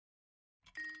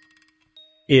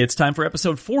It's time for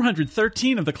episode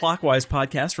 413 of the Clockwise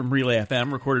podcast from Relay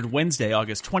FM, recorded Wednesday,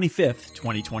 August 25th,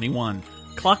 2021.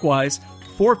 Clockwise,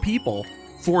 4 people,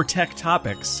 4 tech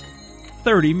topics,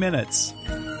 30 minutes.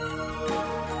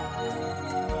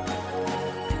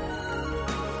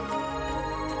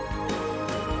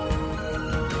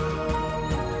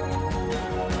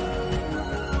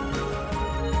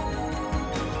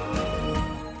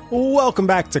 Welcome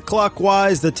back to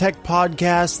Clockwise, the tech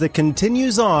podcast that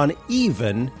continues on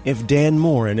even if Dan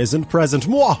Morin isn't present.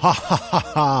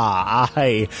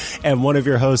 I am one of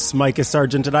your hosts, Micah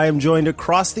Sargent, and I am joined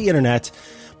across the internet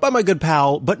by my good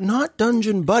pal, but not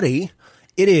dungeon buddy.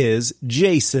 It is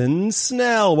Jason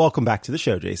Snell. Welcome back to the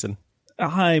show, Jason.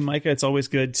 Hi, Micah. It's always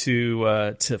good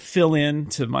to fill in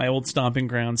to my old stomping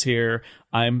grounds here.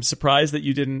 I'm surprised that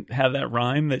you didn't have that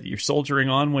rhyme that you're soldiering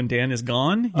on when Dan is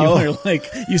gone.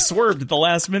 You swerved at the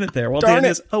last minute there while Dan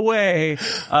is away.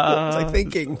 What was I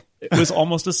thinking? It was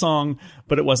almost a song,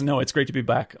 but it wasn't. No, it's great to be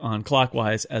back on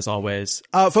Clockwise, as always.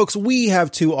 Folks, we have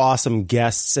 2 awesome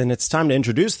guests, and it's time to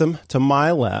introduce them. To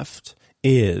my left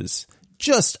is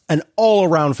just an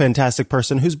all-around fantastic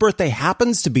person whose birthday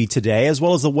happens to be today, as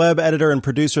well as the web editor and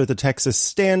producer at the Texas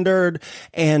Standard,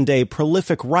 and a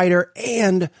prolific writer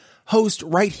and host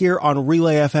right here on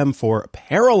Relay FM for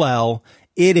Parallel.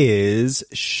 It is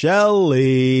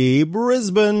Shelley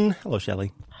Brisbane. Hello,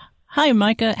 Shelley. Hi,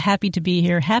 Micah. Happy to be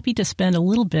here. Happy to spend a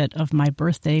little bit of my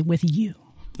birthday with you.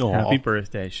 Aww. Happy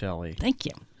birthday, Shelley. Thank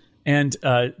you. And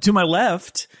to my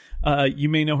left, you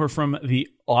may know her from the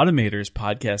Automators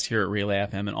podcast here at Relay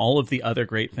FM and all of the other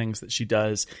great things that she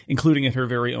does, including at her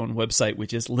very own website,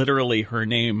 which is literally her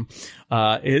name.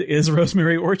 It is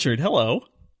Rosemary Orchard. Hello.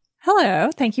 Hello.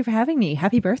 Thank you for having me.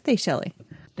 Happy birthday, Shelley.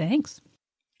 Thanks.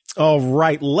 All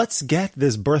right, let's get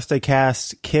this birthday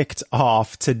cast kicked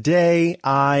off. Today,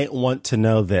 I want to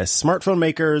know this. Smartphone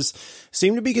makers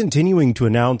seem to be continuing to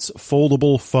announce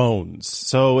foldable phones.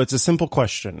 So it's a simple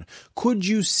question. Could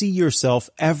you see yourself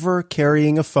ever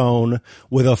carrying a phone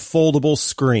with a foldable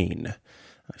screen?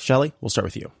 Shelley, we'll start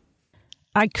with you.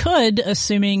 I could,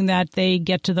 assuming that they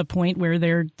get to the point where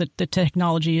the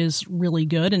technology is really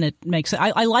good and it makes it.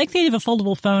 I like the idea of a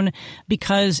foldable phone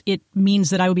because it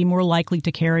means that I would be more likely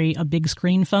to carry a big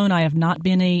screen phone. I have not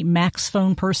been a Max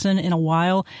phone person in a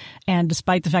while, and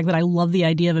despite the fact that I love the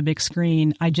idea of a big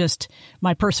screen,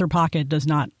 my purse or pocket does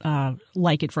not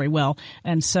like it very well.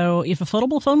 And so if a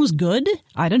foldable phone was good,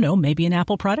 I don't know, maybe an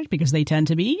Apple product because they tend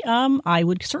to be, I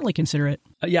would certainly consider it.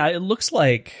 Yeah, it looks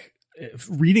like,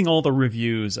 reading all the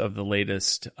reviews of the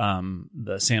latest,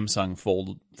 the Samsung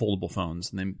foldable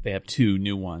phones, and they have 2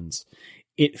 new ones,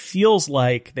 it feels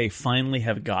like they finally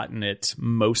have gotten it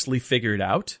mostly figured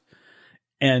out.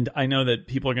 And I know that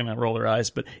people are going to roll their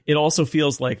eyes, but it also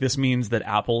feels like this means that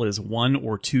Apple is 1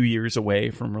 or 2 years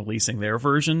away from releasing their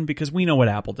version, because we know what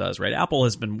Apple does, right? Apple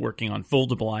has been working on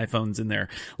foldable iPhones in their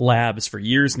labs for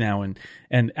years now, and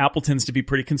Apple tends to be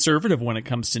pretty conservative when it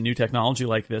comes to new technology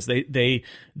like this. They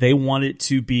want it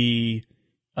to be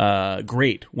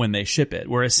great when they ship it,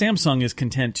 whereas Samsung is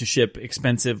content to ship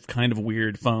expensive, kind of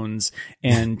weird phones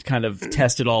and kind of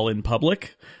test it all in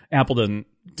public. Apple doesn't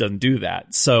do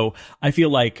that. So I feel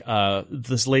like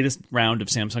this latest round of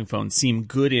Samsung phones seem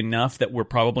good enough that we're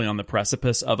probably on the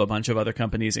precipice of a bunch of other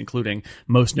companies, including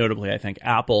most notably, I think,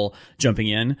 Apple jumping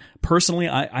in. Personally,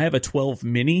 I have a 12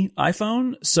 mini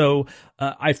iPhone, so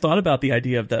I've thought about the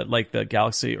idea of the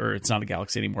Galaxy, or it's not a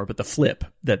Galaxy anymore, but the Flip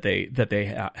that they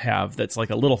have that's like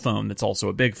a little phone that's also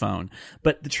a big phone.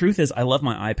 But the truth is, I love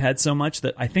my iPad so much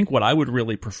that I think what I would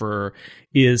really prefer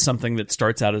is something that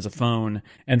starts out as a phone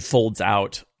and folds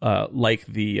out like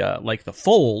the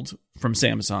Fold from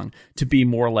Samsung to be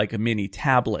more like a mini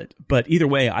tablet. But either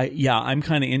way, I'm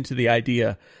kind of into the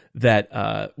idea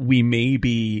that we may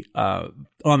be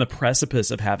on the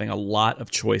precipice of having a lot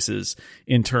of choices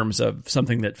in terms of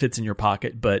something that fits in your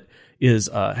pocket but has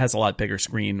a lot bigger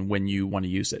screen when you want to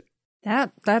use it.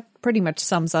 That pretty much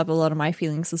sums up a lot of my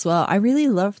feelings as well. I really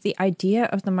love the idea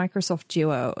of the Microsoft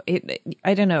Duo.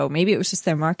 I don't know, maybe it was just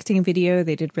their marketing video.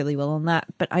 They did really well on that.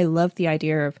 But I love the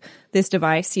idea of this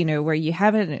device, where you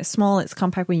have it and it's small, it's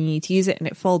compact when you need to use it, and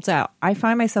it folds out. I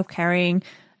find myself carrying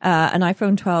an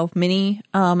iPhone 12 mini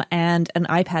and an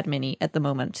iPad mini at the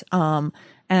moment.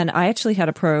 And I actually had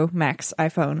a Pro Max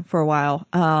iPhone for a while.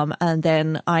 And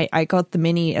then I got the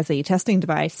mini as a testing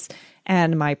device.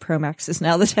 And my Pro Max is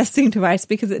now the testing device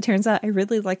because it turns out I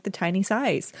really like the tiny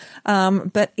size.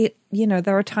 But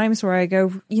there are times where I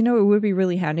go, it would be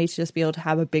really handy to just be able to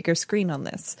have a bigger screen on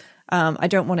this. I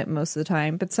don't want it most of the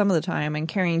time, but some of the time, and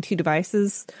carrying 2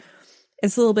 devices,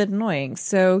 it's a little bit annoying.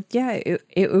 So yeah,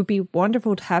 it would be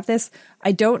wonderful to have this.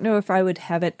 I don't know if I would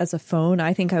have it as a phone.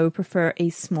 I think I would prefer a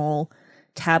small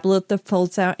tablet that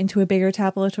folds out into a bigger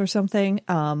tablet or something.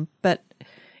 But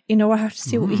we'll have to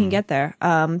see what we can get there.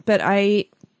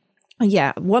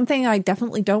 Yeah, one thing I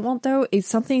definitely don't want, though, is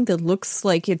something that looks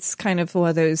like it's kind of one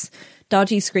of those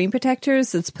dodgy screen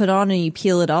protectors that's put on and you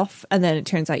peel it off and then it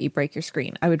turns out you break your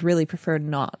screen. I would really prefer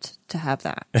not to have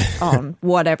that on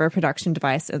whatever production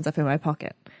device ends up in my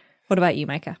pocket. What about you,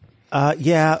 Micah?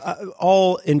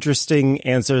 All interesting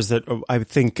answers that I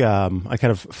think I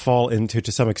kind of fall into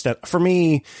to some extent. For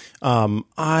me,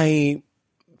 I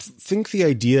think the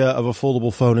idea of a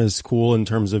foldable phone is cool in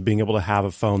terms of being able to have a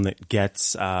phone that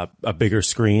gets a bigger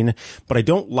screen, but I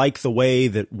don't like the way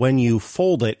that when you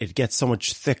fold it, it gets so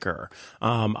much thicker.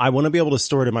 I want to be able to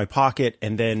store it in my pocket,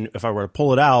 and then if I were to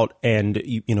pull it out and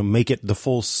make it the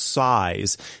full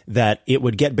size, that it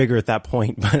would get bigger at that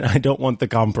point. But I don't want the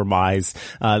compromise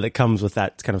that comes with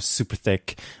that kind of super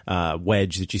thick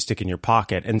wedge that you stick in your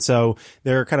pocket. And so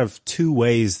there are kind of two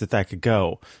ways that could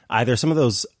go. Either some of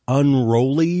those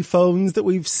unrolly phones that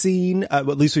we've seen, at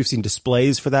least we've seen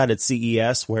displays for that at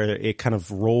CES, where it kind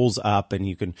of rolls up and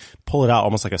you can pull it out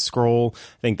almost like a scroll.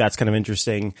 I think that's kind of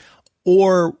interesting.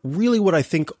 Or really what I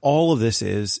think all of this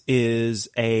is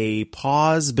a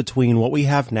pause between what we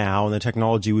have now and the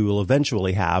technology we will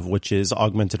eventually have, which is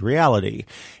augmented reality.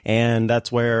 And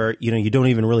that's where, you don't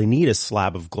even really need a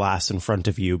slab of glass in front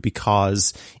of you,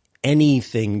 because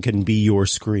anything can be your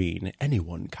screen.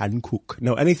 Anyone can cook.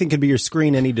 No, anything can be your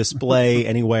screen, any display,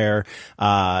 anywhere.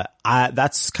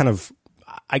 That's kind of,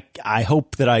 I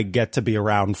hope that I get to be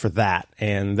around for that.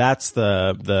 And that's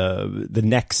the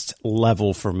next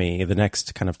level for me, the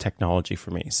next kind of technology for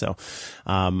me. So,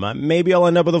 maybe I'll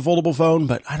end up with a foldable phone,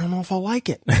 but I don't know if I'll like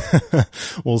it.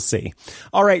 We'll see.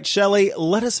 All right, Shelley,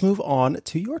 let us move on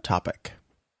to your topic.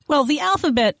 Well, the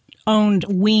Alphabet-owned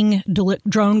Wing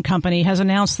drone company has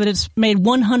announced that it's made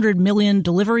 100 million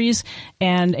deliveries,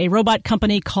 and a robot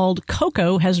company called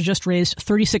Coco has just raised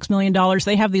 $36 million.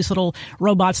 They have these little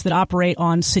robots that operate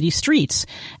on city streets.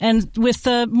 And with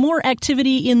more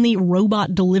activity in the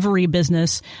robot delivery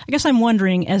business, I guess I'm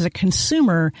wondering, as a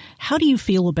consumer, how do you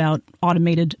feel about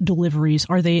automated deliveries?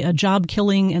 Are they a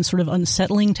job-killing and sort of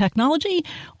unsettling technology,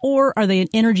 or are they an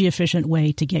energy-efficient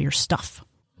way to get your stuff?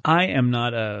 I am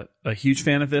not a huge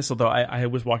fan of this, although I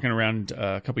was walking around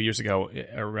a couple years ago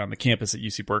around the campus at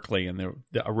UC Berkeley, and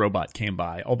a robot came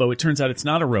by. Although it turns out it's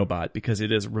not a robot because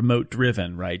it is remote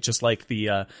driven, right? Just like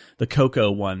the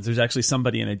Coco ones. There's actually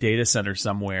somebody in a data center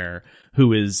somewhere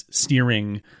who is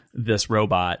steering this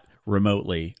robot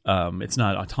remotely. It's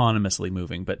not autonomously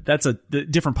moving, but that's a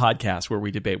different podcast where we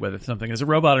debate whether something is a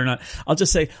robot or not. I'll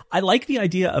just say I like the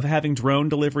idea of having drone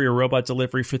delivery or robot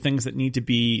delivery for things that need to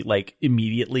be like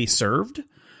immediately served.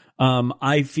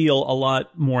 I feel a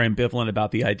lot more ambivalent about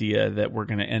the idea that we're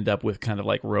going to end up with kind of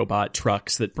like robot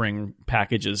trucks that bring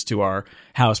packages to our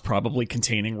house, probably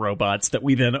containing robots that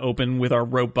we then open with our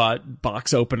robot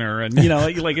box opener, and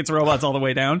like it's robots all the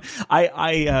way down.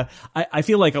 I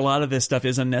feel like a lot of this stuff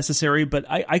is unnecessary, but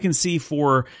I can see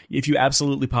for if you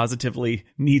absolutely positively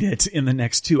need it in the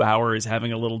next 2 hours,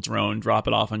 having a little drone drop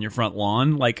it off on your front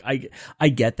lawn. Like I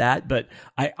get that, but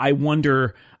I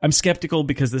wonder. I'm skeptical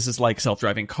because this is like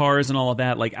self-driving cars and all of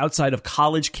that, like outside of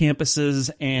college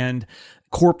campuses and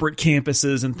corporate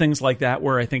campuses and things like that,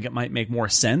 where I think it might make more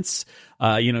sense.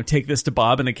 Take this to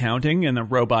Bob in accounting, and the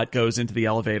robot goes into the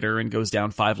elevator and goes down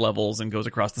 5 levels and goes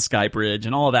across the Sky Bridge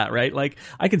and all of that, right? Like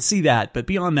I can see that, but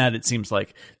beyond that, it seems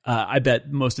like I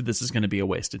bet most of this is going to be a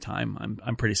waste of time.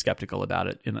 I'm pretty skeptical about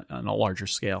it on a larger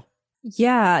scale.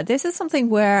 Yeah, this is something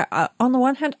where, on the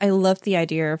one hand, I love the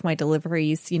idea of my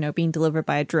deliveries, being delivered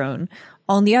by a drone.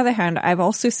 On the other hand, I've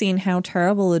also seen how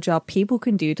terrible a job people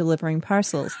can do delivering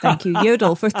parcels. Thank you,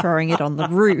 Yodel, for throwing it on the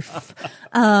roof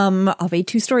of a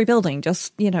 2-story building,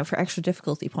 just, for extra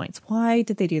difficulty points. Why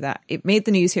did they do that? It made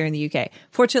the news here in the UK.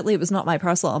 Fortunately, it was not my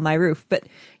parcel on my roof, but,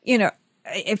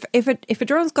 if a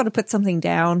drone's got to put something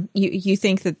down, you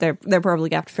think that they're probably going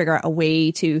to have to figure out a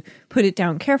way to put it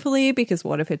down carefully, because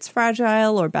what if it's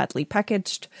fragile or badly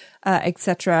packaged,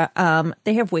 etc.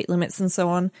 They have weight limits and so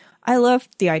on. I love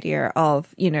the idea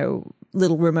of,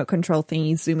 little remote control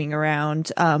thingies zooming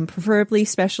around, preferably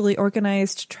specially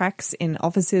organized tracks in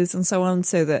offices and so on,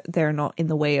 so that they're not in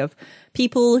the way of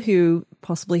people who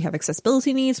possibly have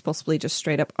accessibility needs, possibly just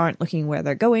straight up aren't looking where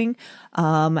they're going,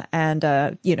 so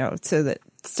that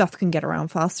stuff can get around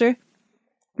faster.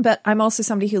 But I'm also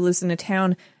somebody who lives in a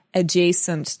town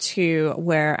adjacent to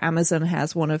where Amazon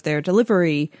has one of their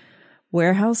delivery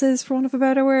warehouses, for want of a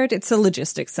better word. It's a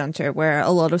logistics center where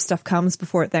a lot of stuff comes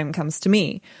before it then comes to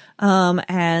me.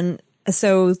 And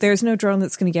so there's no drone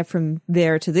that's going to get from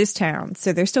there to this town.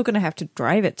 So they're still going to have to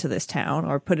drive it to this town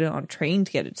or put it on a train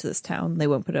to get it to this town. They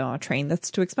won't put it on a train.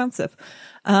 That's too expensive.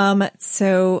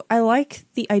 So I like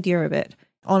the idea of it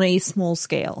on a small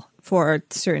scale for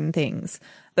certain things.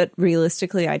 But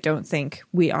realistically, I don't think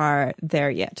we are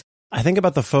there yet. I think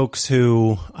about the folks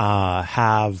who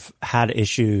have had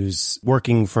issues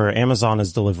working for Amazon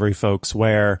as delivery folks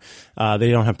where they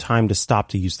don't have time to stop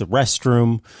to use the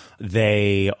restroom.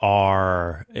 They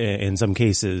are, in some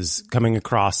cases, coming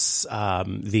across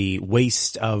the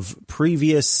waste of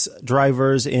previous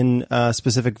drivers in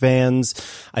specific vans.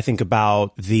 I think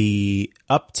about the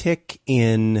uptick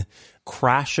in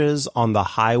crashes on the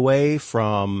highway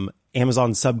from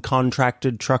Amazon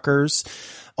subcontracted truckers.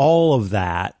 All of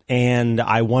that. And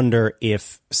I wonder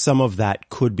if some of that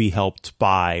could be helped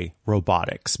by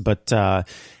robotics. But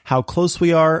how close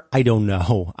we are, I don't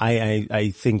know.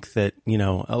 I think that, you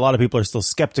know, a lot of people are still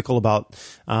skeptical about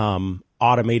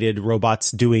automated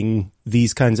robots doing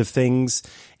these kinds of things.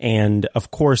 And of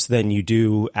course, then you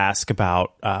do ask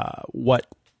about what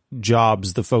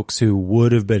jobs the folks who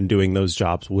would have been doing those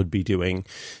jobs would be doing.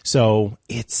 So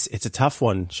it's a tough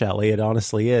one, Shelley. It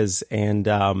honestly is. And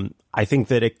I think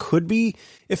that it could be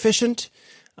efficient,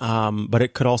 but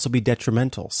it could also be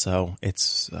detrimental. So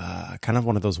it's kind of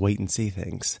one of those wait and see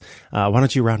things. Why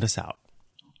don't you round us out?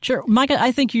 Sure. Micah,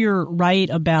 I think you're right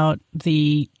about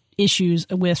the issues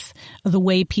with the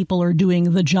way people are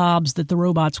doing the jobs that the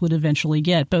robots would eventually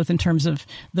get, both in terms of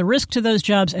the risk to those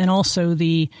jobs and also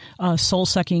the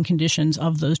soul-sucking conditions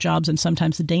of those jobs and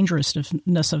sometimes the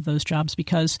dangerousness of those jobs.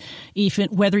 Because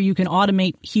whether you can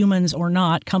automate humans or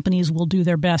not, companies will do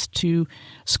their best to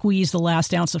squeeze the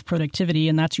last ounce of productivity,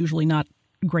 and that's usually not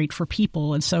great for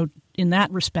people. And so in that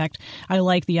respect, I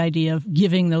like the idea of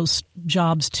giving those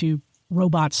jobs to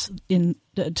robots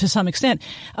to some extent.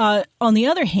 On the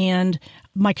other hand,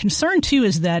 my concern too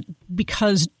is that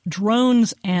because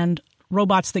drones and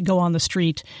robots that go on the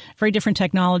street, very different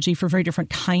technology for very different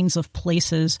kinds of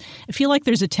places, I feel like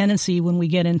there's a tendency when we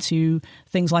get into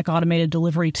things like automated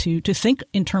delivery to think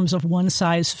in terms of one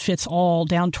size fits all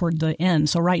down toward the end.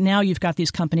 So right now you've got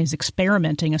these companies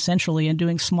experimenting essentially and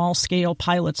doing small scale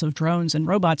pilots of drones and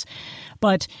robots,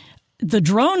 but the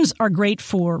drones are great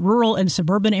for rural and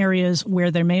suburban areas where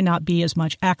there may not be as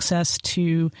much access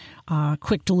to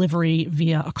quick delivery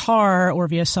via a car or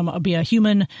via a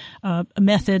human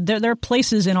method. There are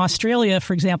places in Australia,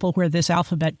 for example, where this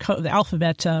the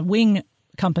Alphabet Wing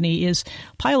company is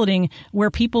piloting where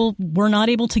people were not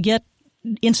able to get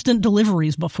instant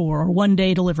deliveries before, or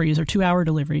 1-day deliveries or 2-hour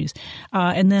deliveries.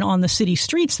 And then on the city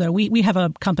streets, though, we have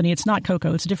a company, it's not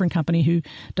Coco, it's a different company who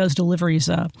does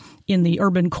deliveries in the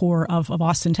urban core of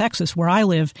Austin, Texas, where I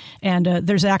live. And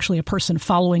there's actually a person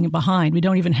following behind. We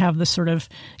don't even have the sort of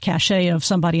cachet of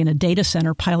somebody in a data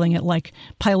center piloting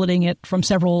it from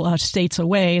several states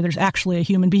away. There's actually a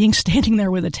human being standing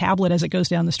there with a tablet as it goes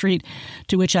down the street,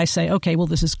 to which I say, okay, well,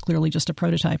 this is clearly just a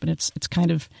prototype, and it's kind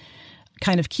of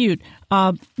cute.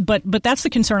 But that's the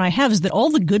concern I have, is that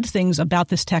all the good things about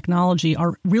this technology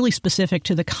are really specific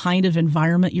to the kind of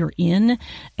environment you're in.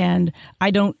 And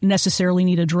I don't necessarily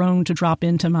need a drone to drop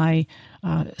into my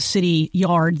city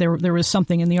yard. There was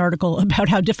something in the article about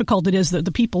how difficult it is that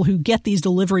the people who get these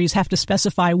deliveries have to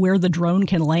specify where the drone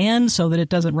can land so that it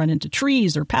doesn't run into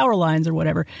trees or power lines or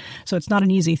whatever. So it's not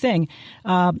an easy thing.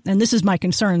 And this is my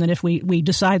concern, that if we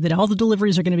decide that all the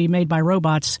deliveries are going to be made by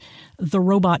robots, the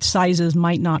robot sizes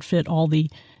might not fit all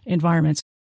the environments.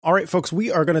 All right, folks,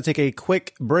 we are going to take a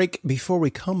quick break before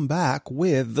we come back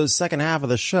with the second half of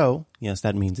the show. Yes,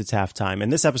 that means it's halftime.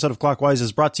 And this episode of Clockwise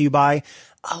is brought to you by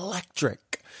Electric.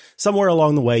 Somewhere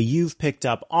along the way, you've picked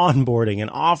up onboarding and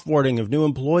offboarding of new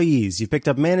employees. You've picked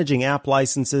up managing app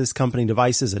licenses, company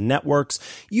devices, and networks.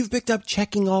 You've picked up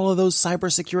checking all of those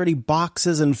cybersecurity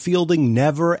boxes and fielding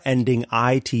never-ending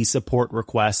IT support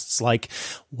requests like,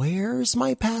 where's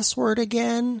my password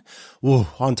again? Whoa,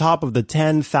 on top of the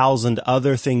 10,000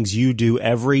 other things you do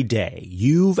every day,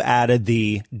 you've added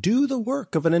the do the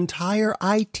work of an entire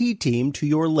IT team to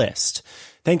your list.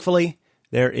 Thankfully,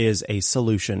 there is a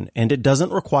solution, and it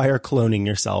doesn't require cloning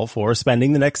yourself or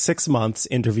spending the next 6 months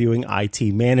interviewing IT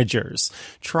managers.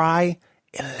 Try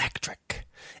Electric.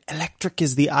 Electric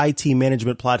is the IT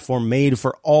management platform made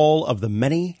for all of the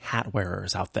many hat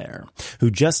wearers out there who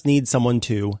just need someone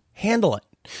to handle it.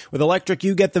 With Electric,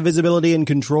 you get the visibility and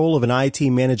control of an IT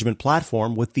management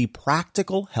platform with the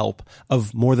practical help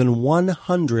of more than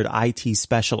 100 IT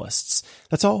specialists.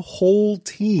 That's a whole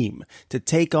team to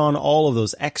take on all of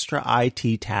those extra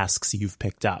IT tasks you've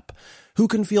picked up. Who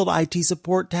can field IT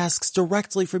support tasks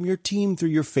directly from your team through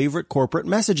your favorite corporate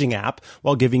messaging app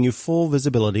while giving you full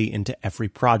visibility into every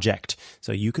project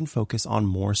so you can focus on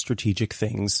more strategic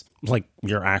things like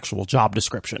your actual job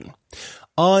description.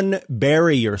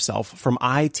 Unbury yourself from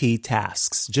IT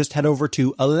tasks. Just head over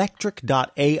to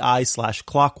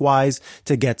electric.ai/clockwise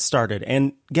to get started.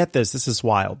 And get this, this is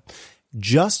wild.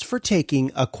 Just for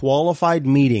taking a qualified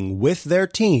meeting with their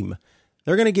team,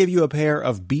 they're going to give you a pair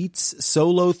of Beats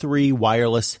Solo 3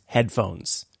 wireless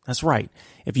headphones. That's right.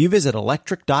 If you visit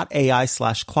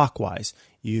electric.ai/clockwise,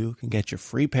 you can get your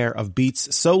free pair of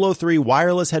Beats Solo 3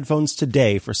 wireless headphones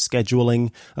today for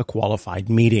scheduling a qualified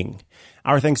meeting.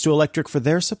 Our thanks to Electric for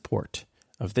their support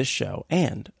of this show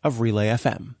and of Relay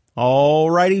FM.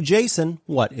 Alrighty, Jason,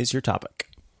 what is your topic?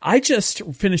 I just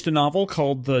finished a novel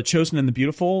called The Chosen and the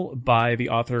Beautiful by the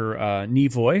author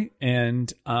Nhi Voy,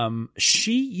 and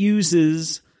she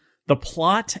uses the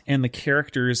plot and the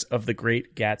characters of The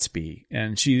Great Gatsby.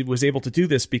 And she was able to do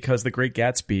this because The Great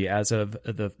Gatsby, as of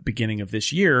the beginning of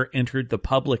this year, entered the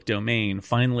public domain,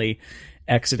 finally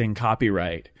exiting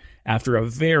copyright after a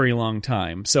very long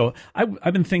time. So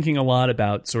I've been thinking a lot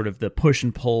about sort of the push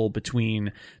and pull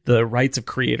between the rights of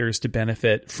creators to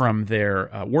benefit from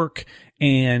their work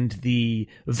and the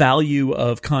value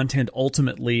of content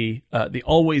ultimately.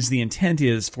 The intent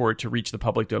is for it to reach the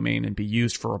public domain and be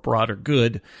used for a broader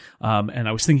good. And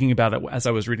I was thinking about it as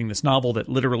I was reading this novel that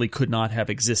literally could not have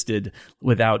existed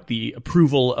without the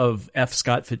approval of F.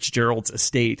 Scott Fitzgerald's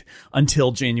estate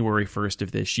until January 1st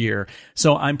of this year.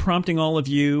 So I'm prompting all of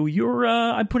you.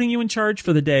 I'm putting you in charge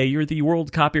for the day. You're the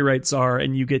world copyright czar,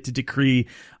 and you get to decree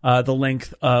the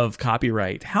length of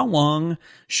copyright. How long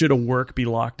should a work be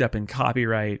locked up in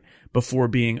copyright before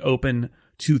being open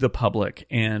to the public,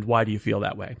 and why do you feel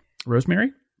that way?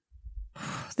 Rosemary?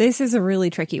 This is a really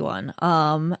tricky one.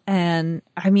 And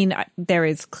I mean, there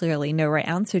is clearly no right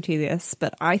answer to this,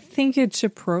 but I think it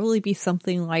should probably be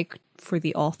something like for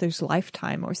the author's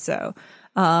lifetime or so.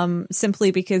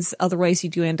 Simply because otherwise you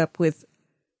do end up with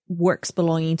works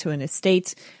belonging to an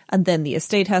estate, and then the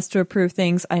estate has to approve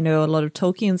things. I know a lot of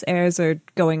Tolkien's heirs are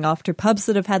going after pubs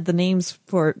that have had the names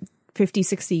for 50,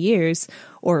 60 years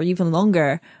or even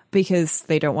longer because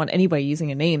they don't want anybody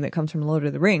using a name that comes from Lord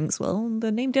of the Rings. Well,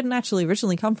 the name didn't actually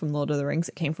originally come from Lord of the Rings.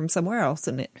 It came from somewhere else,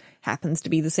 and it happens to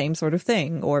be the same sort of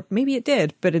thing. Or maybe it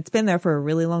did, but it's been there for a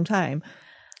really long time.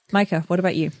 Micah, what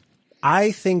about you?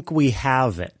 I think we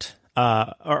have it.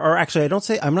 Or actually,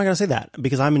 I'm not going to say that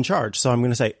because I'm in charge. So I'm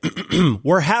going to say,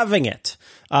 we're having it.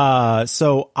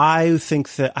 So I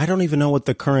think that I don't even know what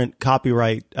the current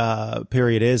copyright,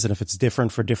 period is and if it's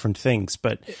different for different things,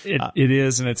 but it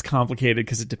is. And it's complicated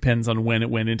because it depends on when it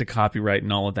went into copyright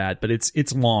and all of that, but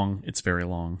it's long. It's very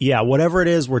long. Yeah. Whatever it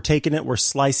is, we're taking it, we're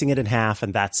slicing it in half,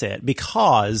 and that's it.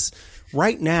 Because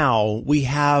right now we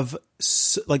have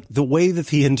like the way that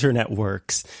the internet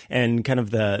works and kind of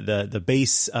the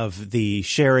base of the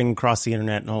sharing across the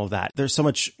internet and all of that. There's so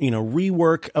much,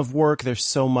 rework of work. There's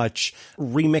so much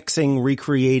remixing,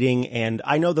 recreating. And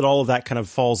I know that all of that kind of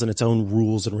falls in its own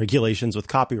rules and regulations with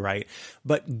copyright.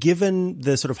 But given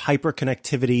the sort of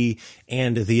hyperconnectivity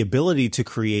and the ability to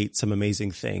create some amazing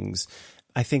things,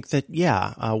 I think that,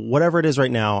 whatever it is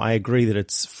right now, I agree that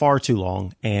it's far too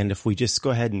long. And if we just go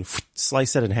ahead and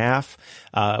slice it in half,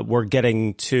 we're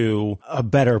getting to a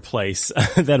better place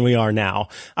than we are now.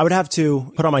 I would have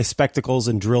to put on my spectacles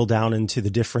and drill down into the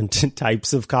different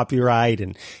types of copyright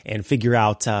and figure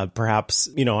out, perhaps,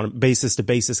 on a basis to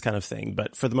basis kind of thing.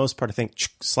 But for the most part, I think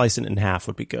slicing it in half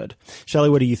would be good. Shelley,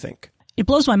 what do you think? It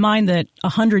blows my mind that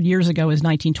 100 years ago is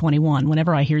 1921.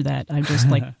 Whenever I hear that, I'm just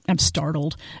I'm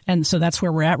startled. And so that's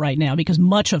where we're at right now, because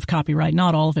much of copyright,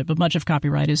 not all of it, but much of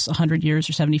copyright is 100 years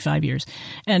or 75 years.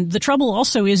 And the trouble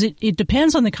also is it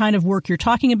depends on the kind of work you're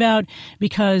talking about,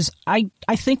 because I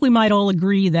think we might all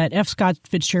agree that F. Scott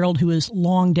Fitzgerald, who is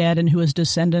long dead and who his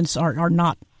descendants are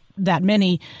not that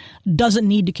many, doesn't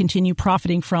need to continue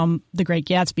profiting from The Great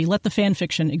Gatsby. Let the fan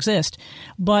fiction exist.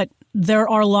 But there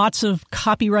are lots of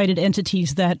copyrighted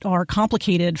entities that are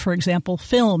complicated, for example,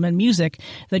 film and music,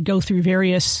 that go through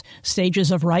various stages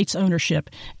of rights ownership.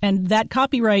 And that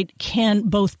copyright can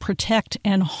both protect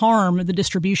and harm the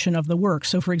distribution of the work.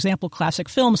 So, for example, classic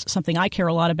films, something I care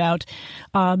a lot about,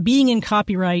 being in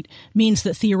copyright means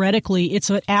that theoretically it's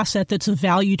an asset that's of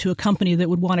value to a company that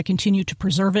would want to continue to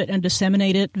preserve it and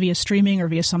disseminate it via streaming or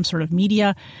via some sort of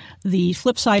media. The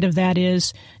flip side of that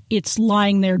is it's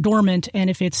lying there dormant, and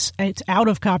if it's out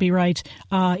of copyright,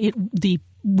 the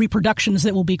reproductions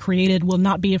that will be created will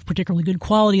not be of particularly good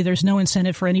quality. There's no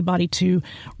incentive for anybody to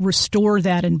restore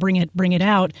that and bring it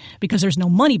out because there's no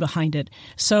money behind it.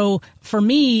 So for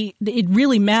me, it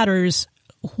really matters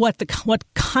what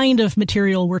kind of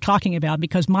material we're talking about,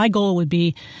 because my goal would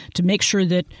be to make sure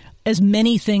that as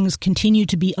many things continue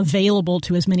to be available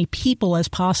to as many people as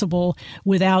possible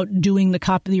without doing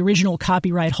the original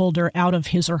copyright holder out of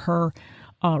his or her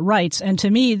rights. And to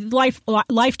me,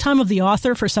 lifetime of the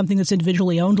author for something that's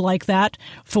individually owned like that,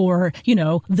 for,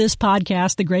 this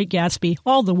podcast, The Great Gatsby,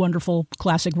 all the wonderful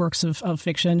classic works of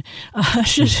fiction,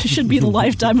 should be the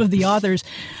lifetime of the authors.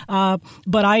 But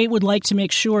I would like to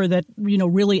make sure that,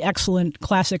 really excellent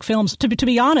classic films, to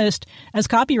be honest, as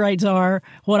copyrights are,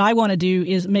 what I want to do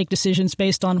is make decisions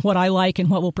based on what I like and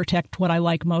what will protect what I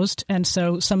like most. And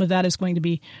so some of that is going to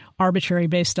be arbitrary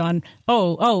based on,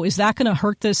 is that going to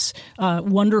hurt this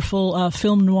wonderful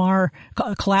film noir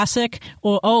classic?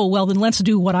 Or, well, then let's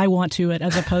do what I want to it,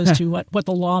 as opposed to what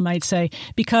the law might say.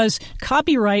 Because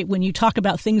copyright, when you talk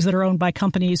about things that are owned by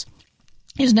companies,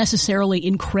 is necessarily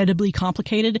incredibly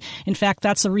complicated. In fact,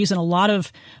 that's the reason a lot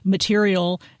of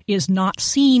material is not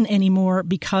seen anymore,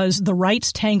 because the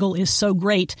rights tangle is so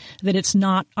great that it's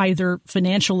not either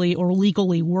financially or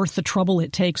legally worth the trouble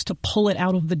it takes to pull it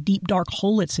out of the deep, dark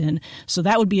hole it's in. So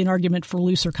that would be an argument for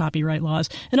looser copyright laws.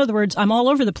 In other words, I'm all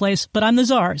over the place, but I'm the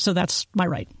czar, so that's my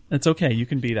right. That's okay. You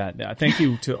can be that. Thank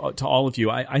you to all of you.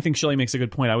 I think Shelley makes a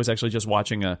good point. I was actually just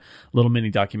watching a little mini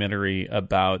documentary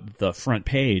about The Front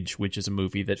Page, which is a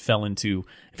movie that fell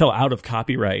out of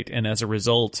copyright, and as a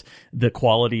result, the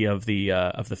quality of the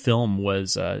film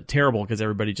was terrible, because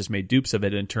everybody just made dupes of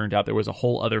it, and it turned out there was a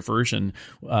whole other version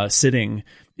sitting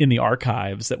in the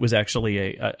archives that was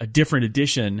actually a different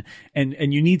edition,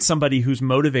 and you need somebody who's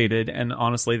motivated, and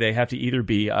honestly, they have to either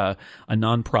be a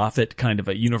nonprofit kind of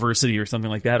a university or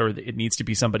something like that, or it needs to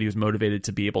be somebody who's motivated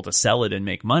to be able to sell it and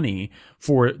make money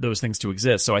for those things to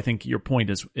exist. So I think your point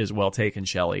is well taken,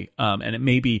 Shelley, and it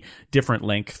may be different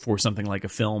length for something like a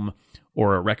film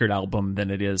or a record album than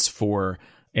it is for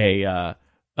a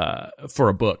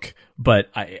book. But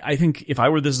I think if I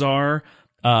were the czar,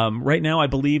 right now, I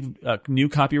believe new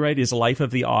copyright is life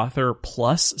of the author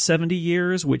plus 70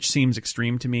 years, which seems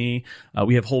extreme to me.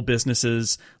 We have whole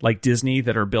businesses like Disney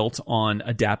that are built on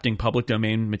adapting public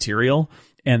domain material,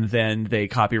 and then they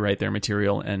copyright their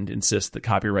material and insist that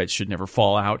copyrights should never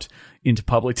fall out into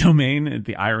public domain. And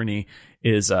the irony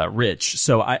is rich.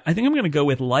 So I think I'm going to go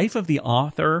with life of the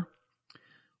author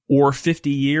or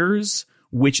 50 years,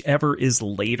 whichever is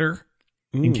later,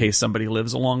 in case somebody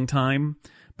lives a long time.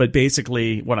 But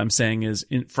basically what I'm saying is,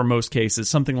 for most cases,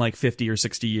 something like 50 or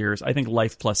 60 years. I think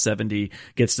life plus 70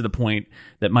 gets to the point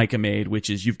that Micah made, which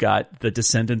is you've got the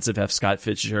descendants of F. Scott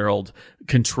Fitzgerald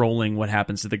controlling what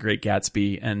happens to The Great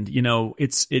Gatsby. And,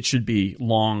 it should be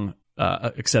long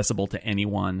accessible to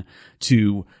anyone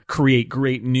to create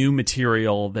great new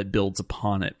material that builds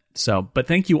upon it. So, but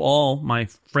thank you all, my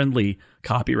friendly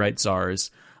copyright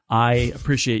czars. I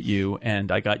appreciate you,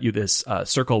 and I got you this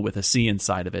circle with a C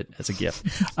inside of it as a gift.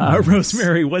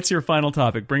 Rosemary, what's your final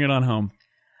topic? Bring it on home.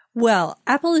 Well,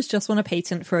 Apple has just won a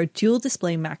patent for a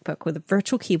dual-display MacBook with a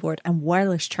virtual keyboard and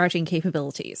wireless charging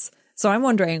capabilities. So I'm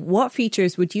wondering, what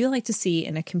features would you like to see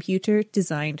in a computer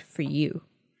designed for you?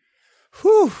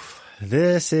 Whew,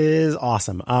 this is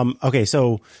awesome. Okay,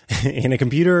 so in a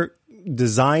computer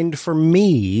designed for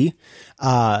me,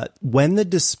 when the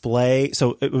display,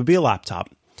 so it would be a laptop.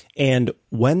 And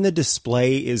when the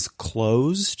display is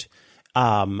closed,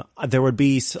 there would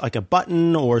be like a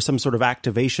button or some sort of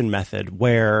activation method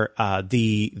where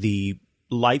the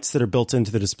lights that are built into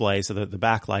the display, so that the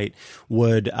backlight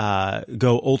would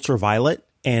go ultraviolet,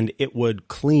 and it would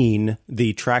clean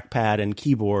the trackpad and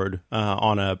keyboard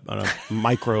on a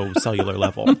microcellular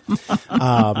level.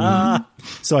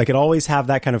 So I could always have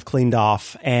that kind of cleaned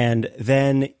off. And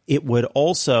then it would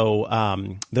also,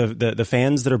 the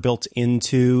fans that are built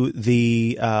into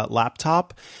the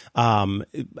laptop,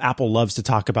 Apple loves to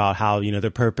talk about how,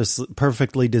 they're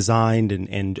perfectly designed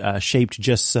and shaped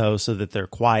just so that they're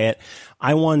quiet.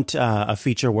 I want a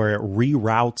feature where it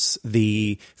reroutes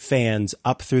the fans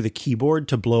up through the keyboard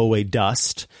to blow away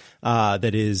dust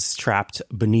that is trapped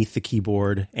beneath the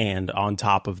keyboard and on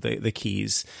top of the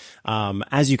keys.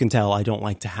 As you can tell, I don't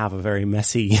like to have a very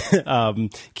messy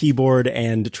keyboard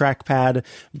and trackpad,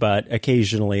 but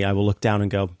occasionally I will look down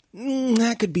and go,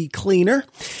 that could be cleaner.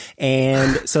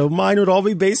 And so mine would all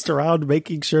be based around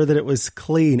making sure that it was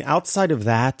clean. Outside of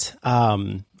that,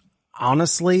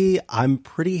 honestly, I'm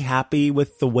pretty happy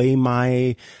with the way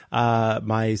my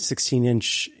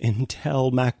 16-inch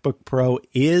Intel MacBook Pro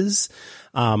is.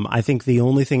 I think the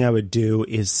only thing I would do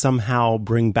is somehow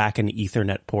bring back an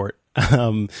Ethernet port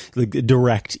the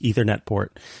direct Ethernet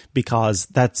port, because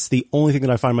that's the only thing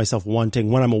that I find myself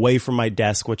wanting when I'm away from my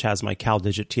desk, which has my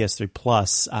CalDigit TS3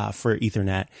 Plus for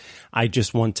Ethernet. I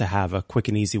just want to have a quick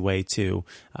and easy way to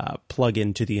plug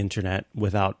into the internet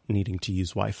without needing to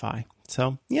use Wi-Fi.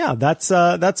 So yeah,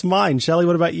 that's mine. Shelley,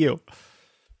 what about you?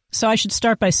 So I should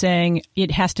start by saying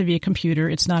it has to be a computer.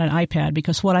 It's not an iPad,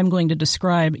 because what I'm going to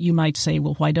describe, you might say,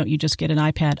 well, why don't you just get an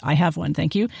iPad? I have one,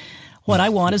 thank you. What I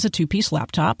want is a 2-piece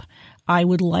laptop. I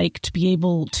would like to be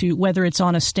able to, whether it's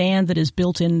on a stand that is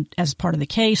built in as part of the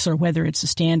case or whether it's a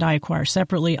stand I acquire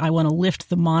separately, I want to lift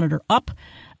the monitor up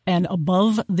and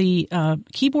above the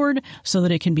keyboard so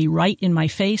that it can be right in my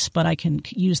face, but I can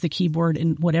use the keyboard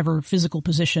in whatever physical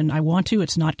position I want to.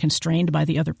 It's not constrained by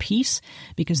the other piece,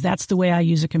 because that's the way I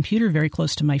use a computer, very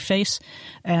close to my face.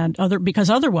 And because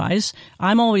otherwise,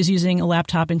 I'm always using a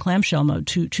laptop in clamshell mode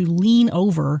to lean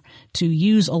over to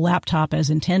use a laptop as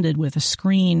intended with a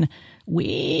screen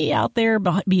way out there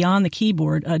beyond the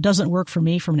keyboard doesn't work for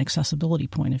me from an accessibility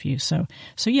point of view. So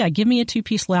yeah, give me a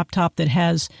 2-piece laptop that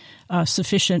has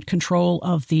sufficient control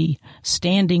of the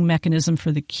standing mechanism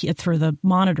for the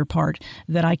monitor part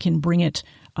that I can bring it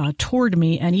toward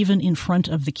me and even in front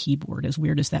of the keyboard, as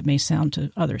weird as that may sound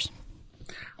to others.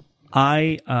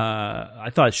 I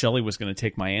thought Shelley was going to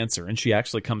take my answer, and she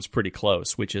actually comes pretty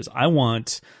close, which is I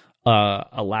want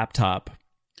a laptop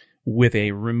with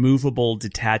a removable,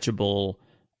 detachable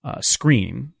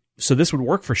screen. So this would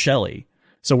work for Shelley.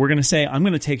 So we're going to say, I'm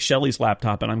going to take Shelley's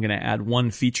laptop and I'm going to add one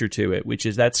feature to it, which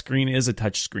is that screen is a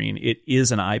touch screen. It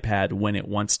is an iPad when it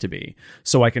wants to be.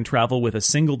 So I can travel with a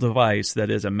single device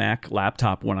that is a Mac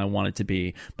laptop when I want it to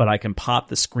be, but I can pop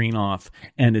the screen off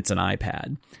and it's an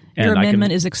iPad. And your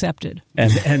amendment is accepted.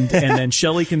 And then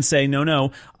Shelley can say,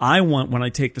 no, I want, when I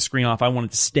take the screen off, I want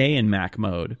it to stay in Mac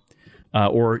mode.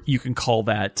 Or you can call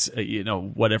that,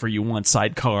 whatever you want,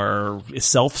 sidecar,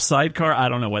 self-sidecar. I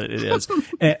don't know what it is.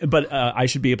 But I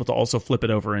should be able to also flip it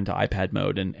over into iPad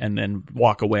mode and then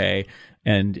walk away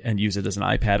and use it as an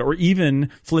iPad. Or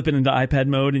even flip it into iPad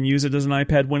mode and use it as an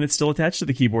iPad when it's still attached to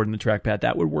the keyboard and the trackpad.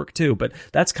 That would work too. But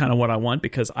that's kind of what I want,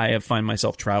 because I find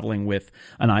myself traveling with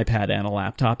an iPad and a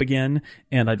laptop again.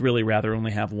 And I'd really rather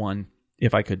only have one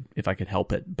if I could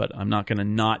help it. But I'm not going to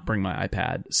not bring my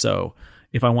iPad. So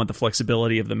if I want the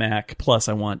flexibility of the Mac, plus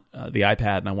I want the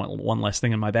iPad and I want one less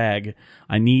thing in my bag,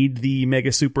 I need the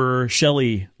Mega Super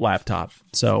Shelley laptop.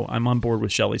 So I'm on board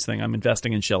with Shelley's thing. I'm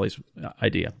investing in Shelley's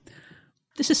idea.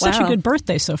 This is such a good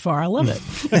birthday so far. I love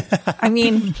it. I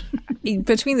mean,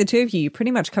 between the two of you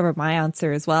pretty much covered my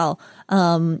answer as well.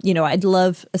 I'd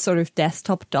love a sort of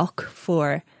desktop dock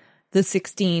for the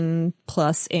 16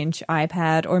 plus inch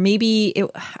iPad, or maybe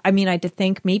I did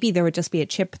think maybe there would just be a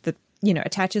chip that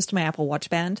attaches to my Apple Watch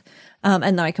band. And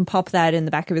then I can pop that in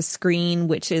the back of a screen,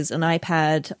 which is an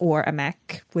iPad or a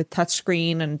Mac with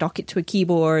touchscreen, and dock it to a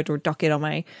keyboard, or dock it on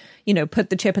my,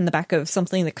 put the chip in the back of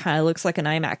something that kind of looks like an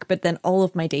iMac. But then all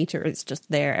of my data is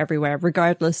just there everywhere,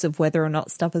 regardless of whether or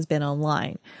not stuff has been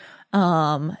online.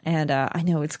 I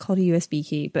know it's called a USB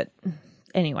key, but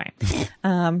anyway.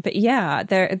 But yeah,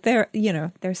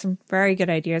 there's some very good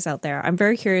ideas out there. I'm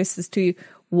very curious as to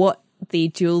what the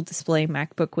dual display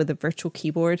MacBook with a virtual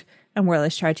keyboard and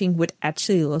wireless charging would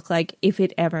actually look like if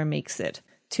it ever makes it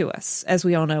to us. As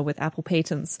we all know, with Apple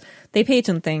patents, they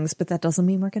patent things, but that doesn't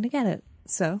mean we're going to get it.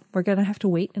 So we're going to have to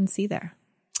wait and see there.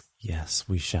 Yes,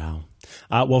 we shall.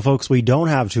 Well, folks, we don't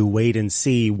have to wait and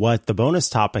see what the bonus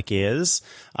topic is.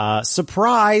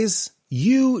 Surprise!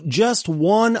 You just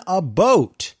won a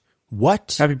boat.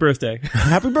 What? Happy birthday.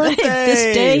 Happy birthday.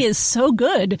 This day is so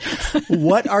good.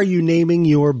 What are you naming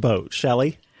your boat,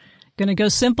 Shelley? Going to go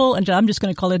simple, and I'm just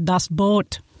going to call it Das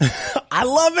Boot. I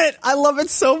love it. I love it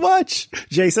so much.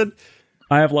 Jason?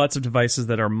 I have lots of devices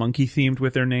that are monkey themed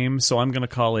with their names, so I'm going to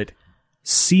call it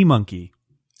Sea Monkey.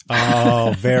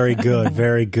 Oh, very good.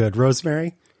 Very good.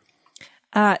 Rosemary?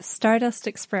 Stardust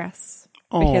Express.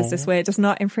 Because this way it does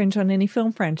not infringe on any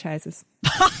film franchises.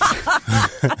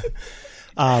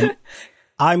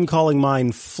 I'm calling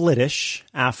mine Flittish,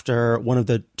 after one of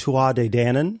the Tuatha De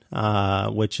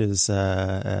Danann, which is,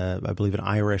 I believe, an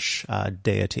Irish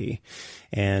deity.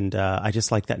 And I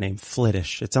just like that name,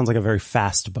 Flittish. It sounds like a very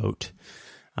fast boat.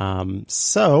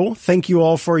 So thank you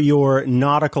all for your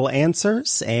nautical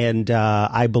answers. And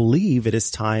I believe it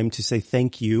is time to say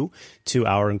thank you to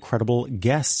our incredible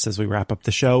guests as we wrap up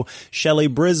the show. Shelley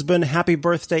Brisbane, happy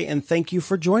birthday, and thank you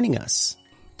for joining us.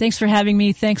 Thanks for having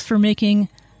me. Thanks for making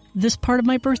this part of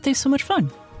my birthday so much fun.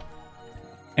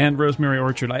 And Rosemary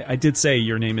Orchard, I did say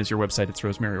your name is your website. It's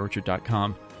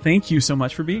rosemaryorchard.com. Thank you so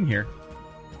much for being here.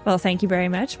 Well, thank you very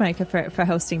much, Micah, for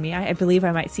hosting me. I believe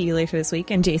I might see you later this week,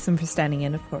 and Jason for standing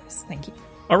in, of course. Thank you.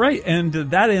 All right, and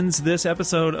that ends this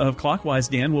episode of Clockwise.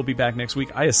 Dan will be back next week,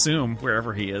 I assume,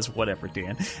 wherever he is, whatever,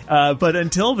 Dan. But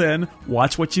until then,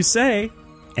 watch what you say.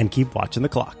 And keep watching the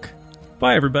clock.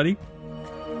 Bye, everybody.